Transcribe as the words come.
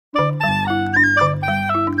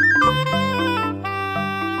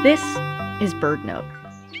This is BirdNote.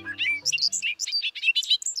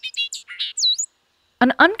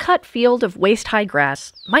 An uncut field of waist-high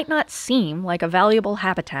grass might not seem like a valuable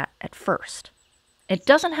habitat at first. It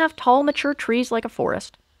doesn't have tall, mature trees like a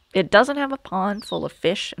forest. It doesn't have a pond full of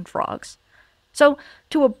fish and frogs. So,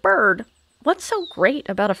 to a bird, what's so great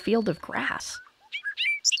about a field of grass?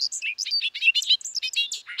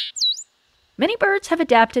 Many birds have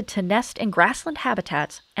adapted to nest in grassland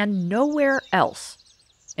habitats and nowhere else.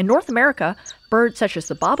 In North America, birds such as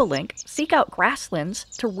the bobolink seek out grasslands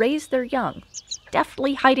to raise their young,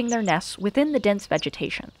 deftly hiding their nests within the dense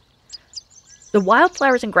vegetation. The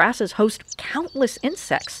wildflowers and grasses host countless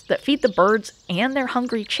insects that feed the birds and their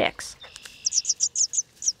hungry chicks.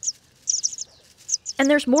 And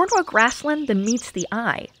there's more to a grassland than meets the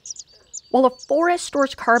eye. While a forest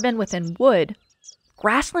stores carbon within wood,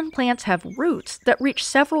 grassland plants have roots that reach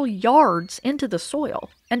several yards into the soil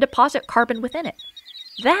and deposit carbon within it.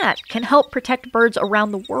 That can help protect birds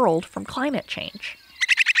around the world from climate change.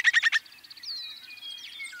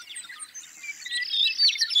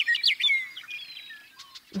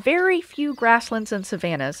 Very few grasslands and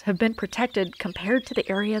savannas have been protected compared to the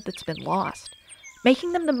area that's been lost,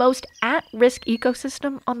 making them the most at-risk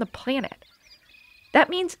ecosystem on the planet. That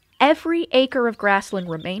means every acre of grassland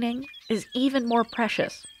remaining is even more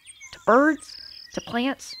precious to birds, to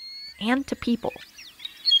plants, and to people.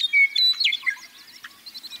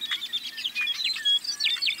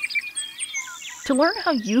 To learn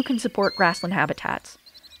how you can support grassland habitats,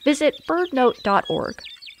 visit birdnote.org.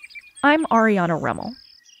 I'm Ariana Remmel.